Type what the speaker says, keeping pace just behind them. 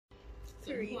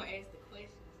So you gonna ask the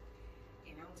questions,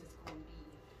 and I'm just gonna be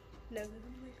doing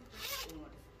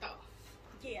stuff.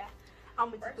 Yeah, I'm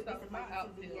gonna First put this off, in my my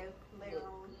outfit video later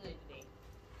on. good today.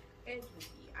 As you can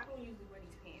see, I don't usually wear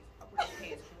these pants. I wear these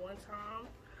pants one time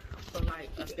for like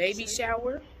a baby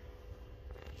shower.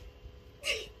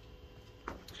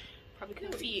 Probably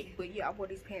couldn't see it, but yeah, I wore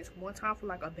these pants one time for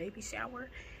like a baby shower,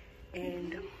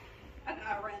 and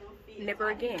never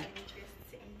again.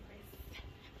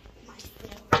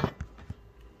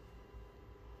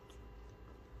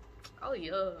 Oh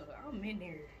yeah, I'm in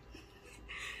there.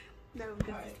 No,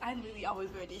 because I literally always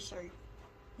wear this shirt.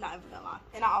 Not even gonna lie.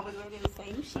 And I always wear the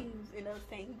same shoes and those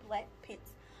same black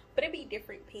pants. But it be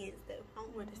different pants though. I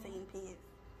don't wear the same pants.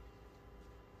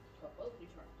 Supposed to be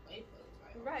trying to play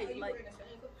clothes. Right, like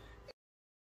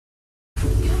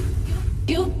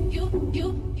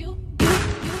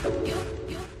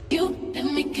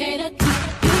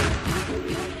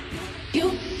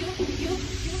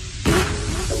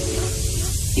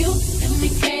you, let me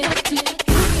cater to you.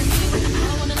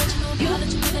 I wanna let you know, girl, that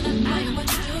you know that I am what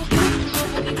you do.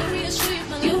 I need to reassure you,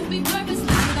 my life will be purposeless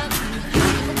without you.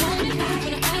 If I want it, I'm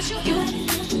gonna ask you. I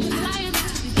am to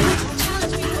be there.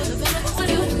 Challenge me for the better. What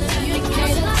do you let me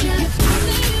cater to you?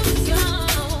 Say you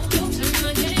go, turn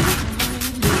my game.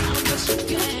 I'll push you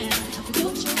again.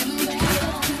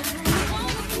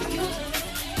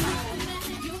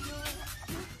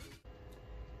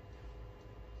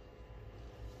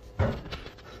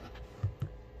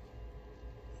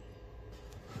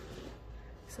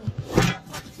 so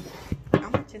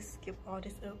I'm gonna just skip all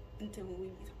this up until we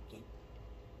be talking.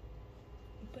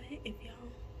 But if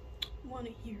y'all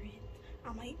wanna hear it,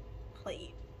 I might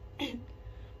play it.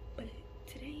 But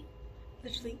today,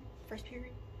 literally, first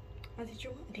period, my teacher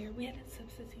wasn't there. We had a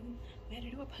substitute. We had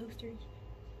to do a poster,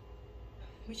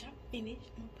 which I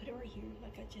finished. I'm gonna put it right here,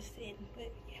 like I just said.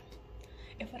 But yeah,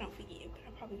 if I don't forget, but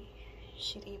I probably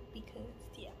shouldn't because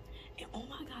yeah. And oh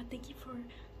my god, thank you for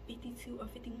 52 or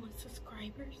 51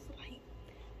 subscribers. Like,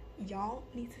 y'all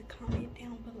need to comment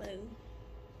down below.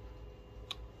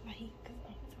 Like, cause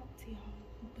I can talk to y'all,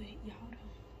 but y'all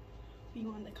don't be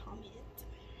on the comment.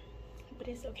 But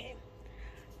it's okay,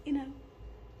 you know.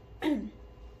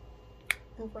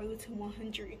 Road to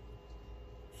 100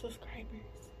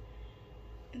 subscribers.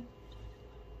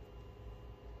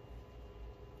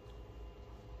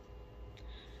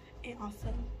 And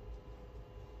also,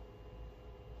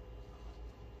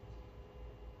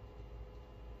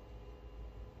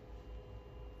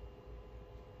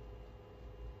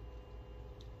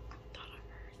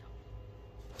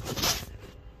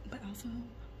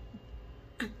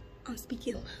 I'm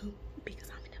speaking low because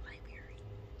I'm in the library.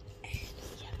 And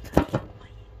yeah,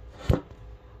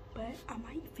 but I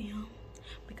might film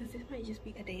because this might just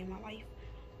be a day in my life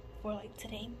for like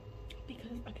today,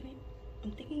 because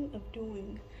I'm thinking of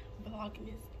doing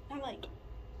vlogmas, not like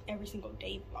every single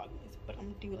day vlogmas, but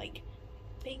I'm gonna do like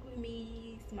bake with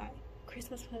me, my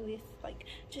Christmas playlist. Like,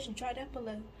 just drop down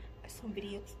below some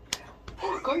videos.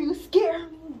 Girl, you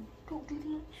scared me. Don't do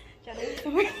that. Y'all know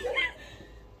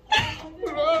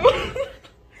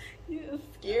you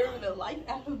scared the life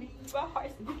out of me. My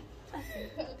heart's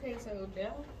Okay, so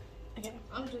now, okay.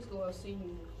 I'm just gonna send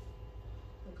you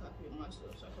a copy of my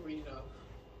stuff so I can read it off.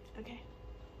 Okay.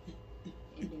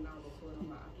 And then I'll record on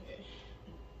my iPad.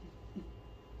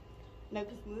 No,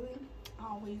 because Lily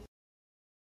always.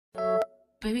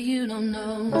 Baby, you don't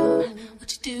know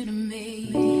what you do to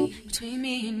me. Between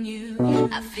me and you,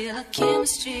 I feel a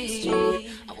chemistry.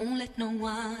 I won't let no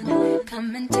one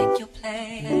come and take your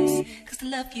place. Cause the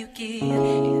love you give,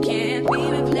 it can't be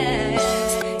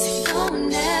replaced. So no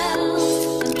one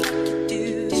else can do like you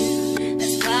do.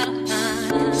 That's why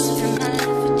I'm spend my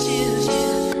life with you.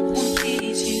 I wanna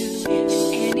please you in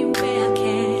any way I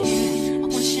can. I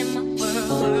wanna share my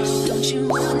world, don't you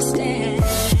understand?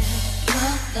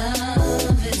 Your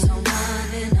love is a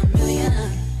one in a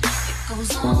million. It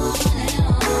goes on and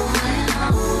on and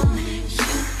on.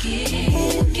 You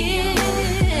give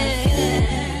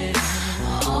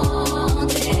all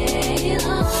day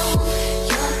long.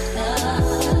 Your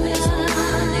love is a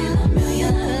one in a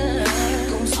million. It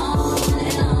goes on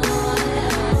and on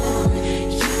and on.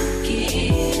 You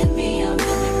give me a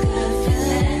really good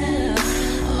feeling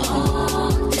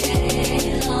all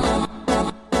day long.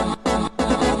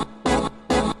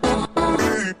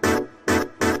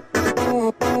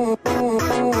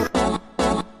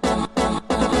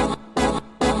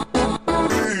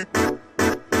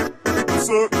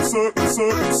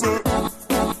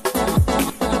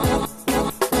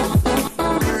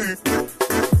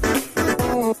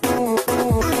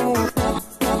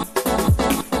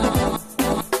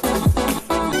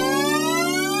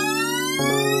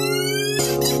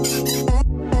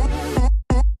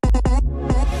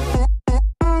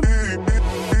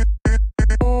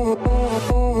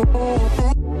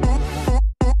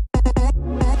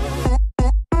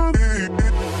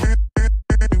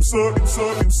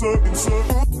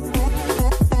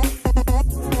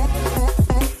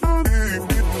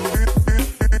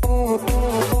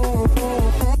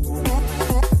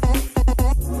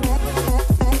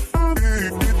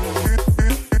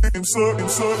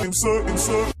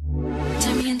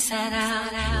 Turn me inside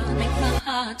out, make my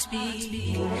heart beat.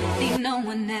 Need no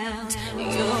one else,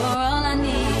 you're all I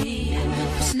need.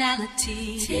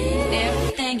 Personality,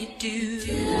 everything you do,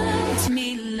 it's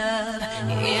me love,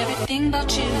 everything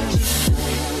about you.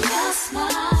 Your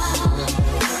smile,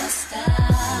 your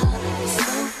style,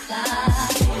 so fly. I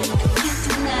can't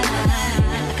deny, I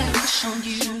got a crush on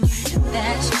you,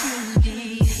 that's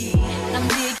truly, I'm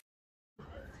big.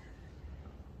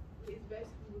 It's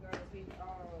basically we're gonna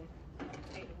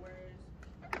take the words,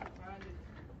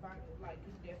 find like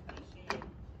the definition,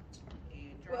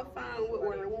 and Well, fine. What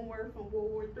word? One word from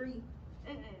World War III.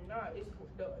 No, it's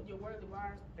your word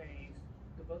devised things,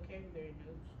 the vocabulary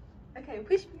notes. Okay,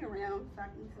 push me around so I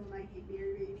can so I get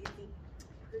very, very dizzy.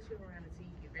 Push it around the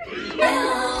TV.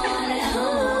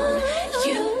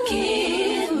 You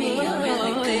give me a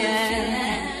really good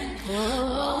feeling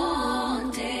all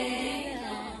day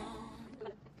long.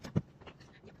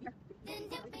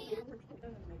 Make a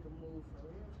move for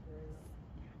real.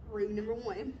 Rule number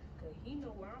 1. Cause he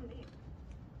know where I'm at.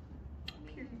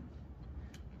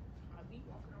 I be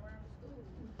walking around school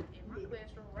in my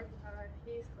classroom right behind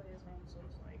his classroom, so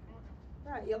it's like,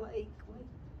 Right, you're like, what?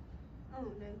 I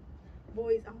don't know.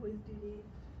 Boys always do that.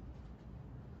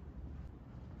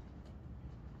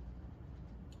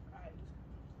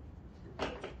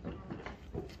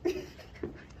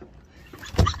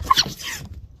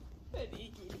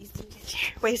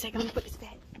 Wait a second, let me put this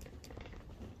back.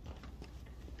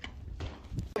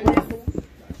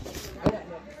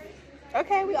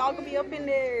 Okay, we all gonna be up in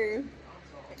there.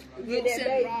 Get that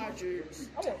baby. Rogers.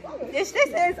 This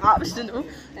says optional,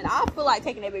 and I feel like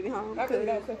taking that baby home. I could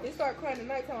know, cause it start crying at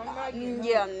nighttime. I'm not getting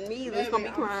Yeah, me either. It's gonna be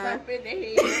I'm crying. slapping the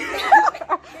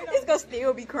head. It's gonna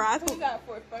still be crying. Who got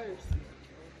for first?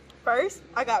 First,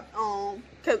 I got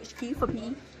Coach Key for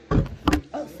P.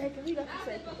 Oh, second. We got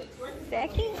the second.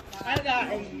 Second, I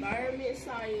got environment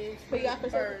science. Who you got for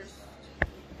first?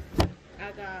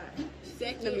 I got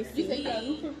second. Let me see. You say you got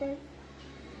who for first?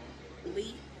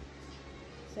 Lee.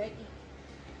 Second.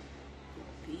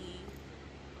 P.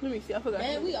 let me see. I forgot.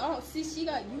 Man, we all see. You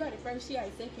got it first. She got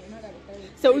it second, and I got it third.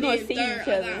 So we're And gonna then see third, each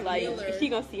I other. got Like Miller. she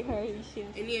gonna see her. She.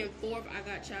 And then fourth, I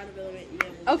got child development.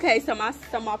 Level. Okay, so my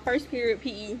first period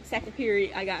PE, second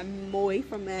period I got Moy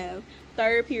from Math,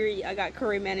 third period I got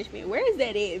career management. Where is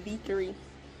that at? V3.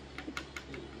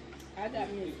 I got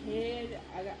Miss Head.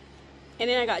 I got. And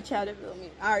then I got child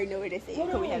development. I already know where that's at Hold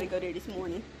because we on. had to go there this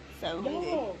morning. So I'm good.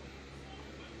 No.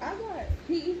 I got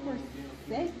PE for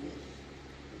second.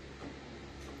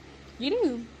 You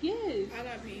do? Yes. I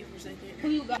got PE for second. Who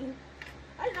you got?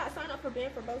 I did not sign up for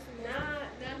band for both of them.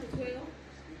 Not to 12.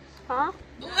 Huh?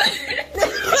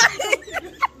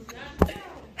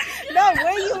 No,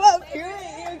 where you up, period?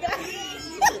 You got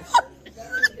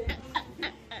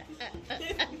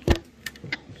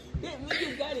that means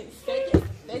you got it second.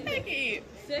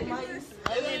 Second.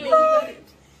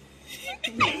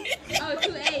 Oh,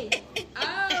 2A.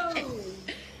 Oh.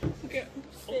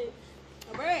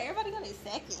 Bro, everybody got it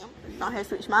second. I had to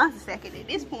switch mine to second at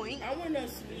this point. I want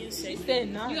us to be in second. said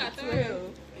 9 You got to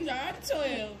 12. You got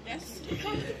 12. That's.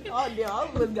 Oh, damn, I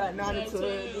would have got 9 to 12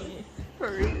 then.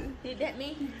 For real. Did that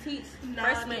mean he teach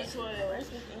freshman? 12.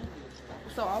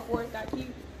 So all 4 got you?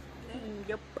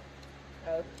 Yep.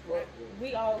 Well,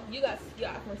 we all. You got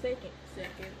for second.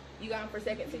 Second. You got him for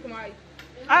second. See, come on.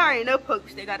 I already know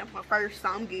Pokes. They got them for first, so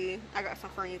I'm good. I got some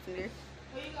friends in there.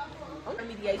 I'm a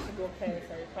mediation going past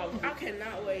her. Probably. I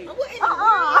cannot wait.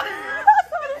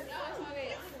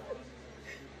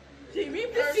 See, me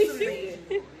personally.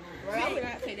 Right? I would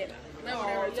not say that.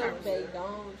 They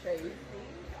gone, Trace.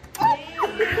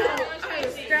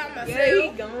 Yeah, he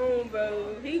gone,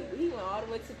 bro. He went all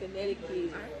the way to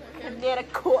Connecticut.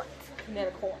 Connecticut. You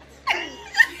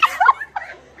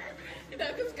know,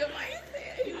 because good like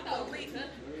that. You know, Lisa.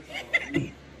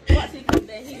 Once he come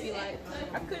back, he be like,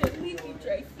 I couldn't leave you,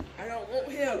 Tracy. I don't want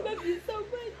I him. love you so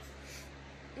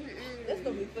much. That's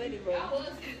gonna be funny, bro.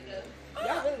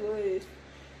 Y'all really was.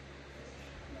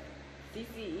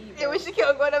 CCE, bro. And when she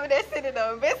kept going over there sending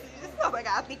the messages, so I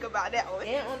gotta think about that one.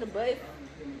 And on the bus.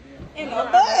 And on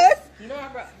the bus? You know,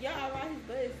 y'all ride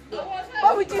his bus.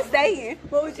 What was you saying?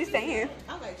 What was you saying?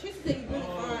 I'm like, Trisha said he's really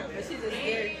fine, but she's just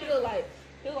scared. Feel like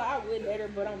I would let her,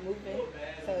 but I'm moving.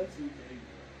 So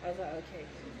I was like, okay.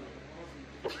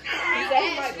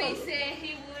 Ashley said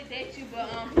he would date you, but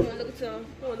he wasn't looking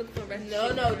for a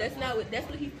relationship. No, that's not what. That's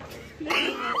what he.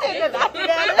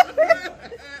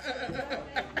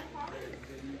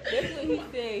 That's what he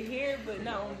said here, but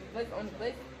not on the bus. On the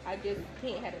bus, I guess he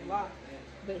ain't had a lot,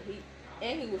 but he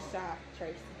was shy.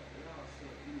 Tracy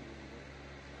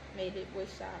made it was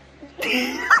shy.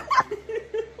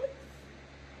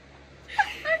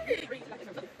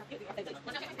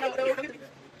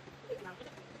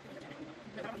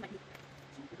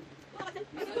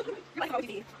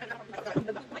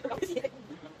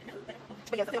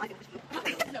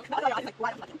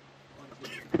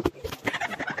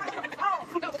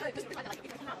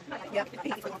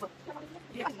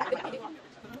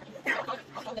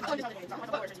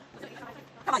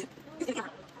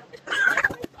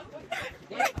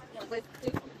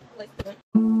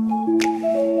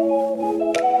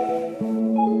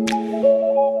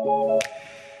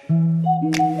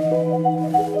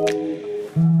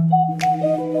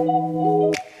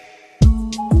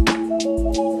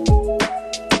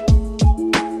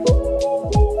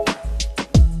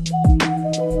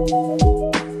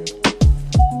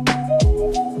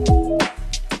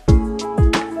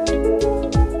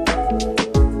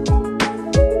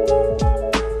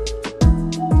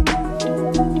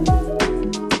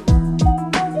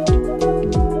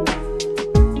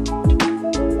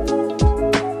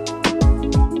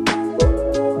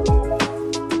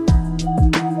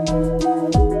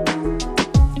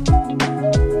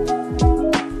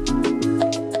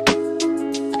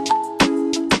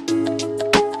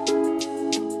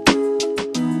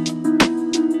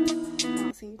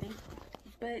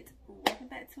 But welcome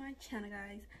back to my channel,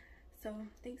 guys. So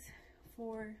thanks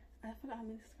for, I forgot how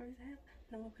many subscribers I have,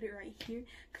 but I'm gonna put it right here.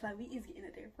 Chloe is getting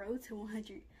at their road to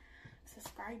 100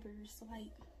 subscribers,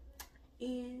 like,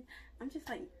 and I'm just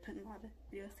like putting a lot of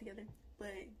videos together,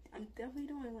 but I'm definitely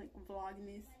doing like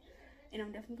vlogmas, and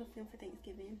I'm definitely gonna film for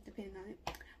Thanksgiving, depending on it.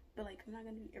 But like, I'm not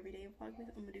gonna do everyday vlogmas.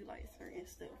 I'm gonna do like certain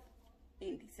stuff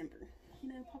in December, you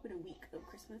know, probably the week of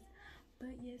Christmas.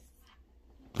 But yes,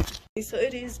 so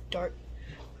it is dark,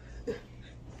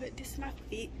 but this is my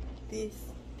fit,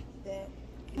 this, that.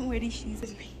 I'm wearing these shoes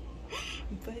with me.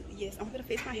 But yes, I'm gonna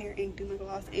fix my hair and do my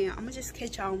gloss, and I'm gonna just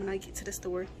catch y'all when I get to the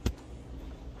store.